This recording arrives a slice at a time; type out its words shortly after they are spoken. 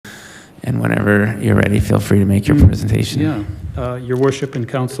And whenever you're ready, feel free to make your presentation. Yeah, Your Worship and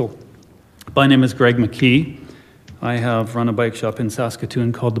Council. My name is Greg McKee. I have run a bike shop in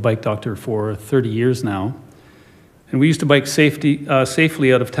Saskatoon called The Bike Doctor for 30 years now. And we used to bike safely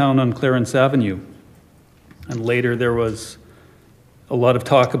out of town on Clarence Avenue. And later there was a lot of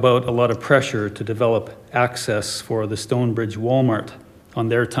talk about a lot of pressure to develop access for the Stonebridge Walmart on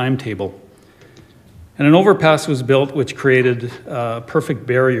their timetable. And an overpass was built which created a perfect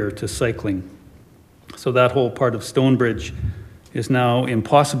barrier to cycling. So that whole part of Stonebridge is now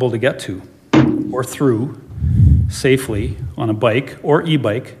impossible to get to or through safely on a bike or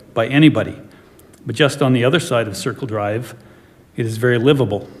e-bike by anybody. But just on the other side of Circle Drive, it is very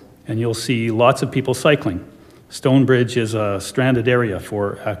livable, and you'll see lots of people cycling. Stonebridge is a stranded area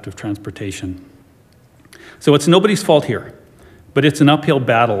for active transportation. So it's nobody's fault here, but it's an uphill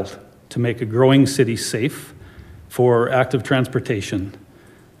battle to make a growing city safe for active transportation.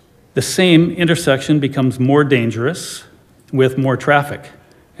 The same intersection becomes more dangerous with more traffic,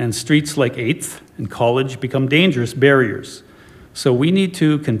 and streets like 8th and College become dangerous barriers. So we need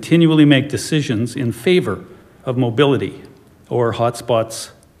to continually make decisions in favor of mobility, or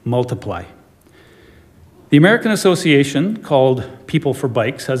hotspots multiply. The American Association, called People for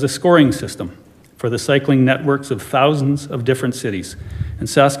Bikes, has a scoring system for the cycling networks of thousands of different cities. And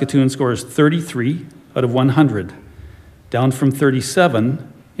Saskatoon scores 33 out of 100, down from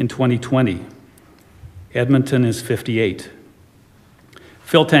 37 in 2020. Edmonton is 58.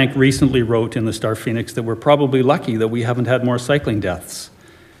 Phil Tank recently wrote in the Star Phoenix that we're probably lucky that we haven't had more cycling deaths.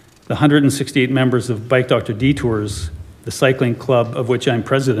 The 168 members of Bike Doctor Detours, the cycling club of which I'm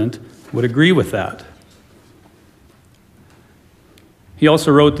president, would agree with that. He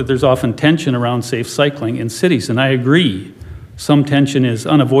also wrote that there's often tension around safe cycling in cities, and I agree. Some tension is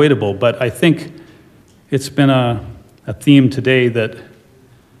unavoidable, but I think it's been a theme today that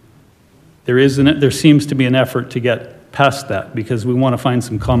there seems to be an effort to get past that because we want to find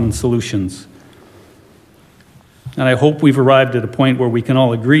some common solutions. And I hope we've arrived at a point where we can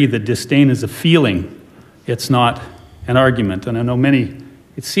all agree that disdain is a feeling. It's not an argument. And I know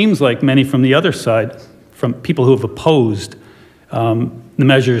it seems like many from the other side, from people who have opposed the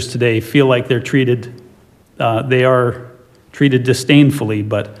measures today, feel like they are treated disdainfully,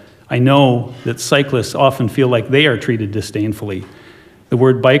 but I know that cyclists often feel like they are treated disdainfully. The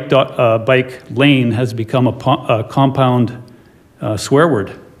word bike lane has become a compound swear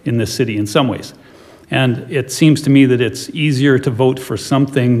word in this city in some ways. And it seems to me that it's easier to vote for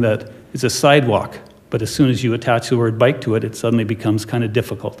something that is a sidewalk, but as soon as you attach the word bike to it, it suddenly becomes kind of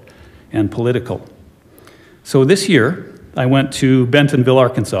difficult and political. So this year, I went to Bentonville,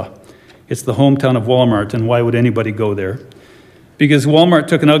 Arkansas. It's the hometown of Walmart, and why would anybody go there? Because Walmart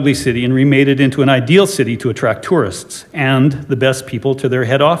took an ugly city and remade it into an ideal city to attract tourists and the best people to their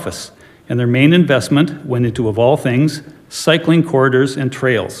head office. And their main investment went into, of all things, cycling corridors and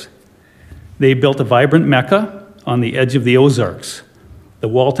trails. They built a vibrant mecca on the edge of the Ozarks. The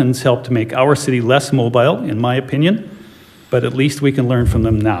Waltons helped to make our city less mobile, in my opinion, but at least we can learn from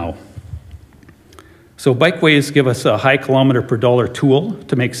them now. So bikeways give us a high kilometer per dollar tool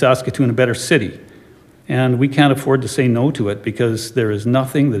to make Saskatoon a better city. And we can't afford to say no to it because there is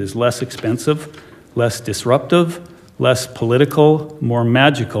nothing that is less expensive, less disruptive, less political, more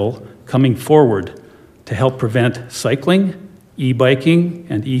magical coming forward to help prevent cycling, e-biking,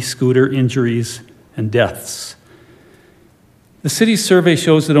 and e-scooter injuries and deaths. The city's survey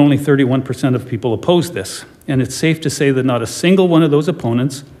shows that only 31% of people oppose this, and it's safe to say that not a single one of those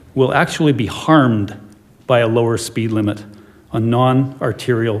opponents will actually be harmed by a lower speed limit on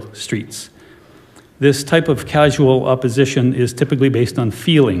non-arterial streets. This type of casual opposition is typically based on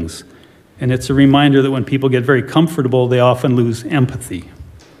feelings, and it's a reminder that when people get very comfortable, they often lose empathy.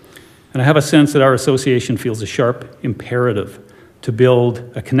 And I have a sense that our association feels a sharp imperative to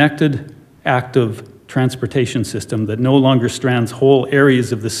build a connected, active transportation system that no longer strands whole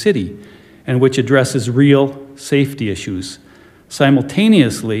areas of the city and which addresses real safety issues.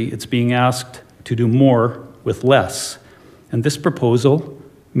 Simultaneously, it's being asked to do more with less, and this proposal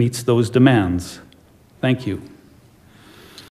meets those demands. Thank you.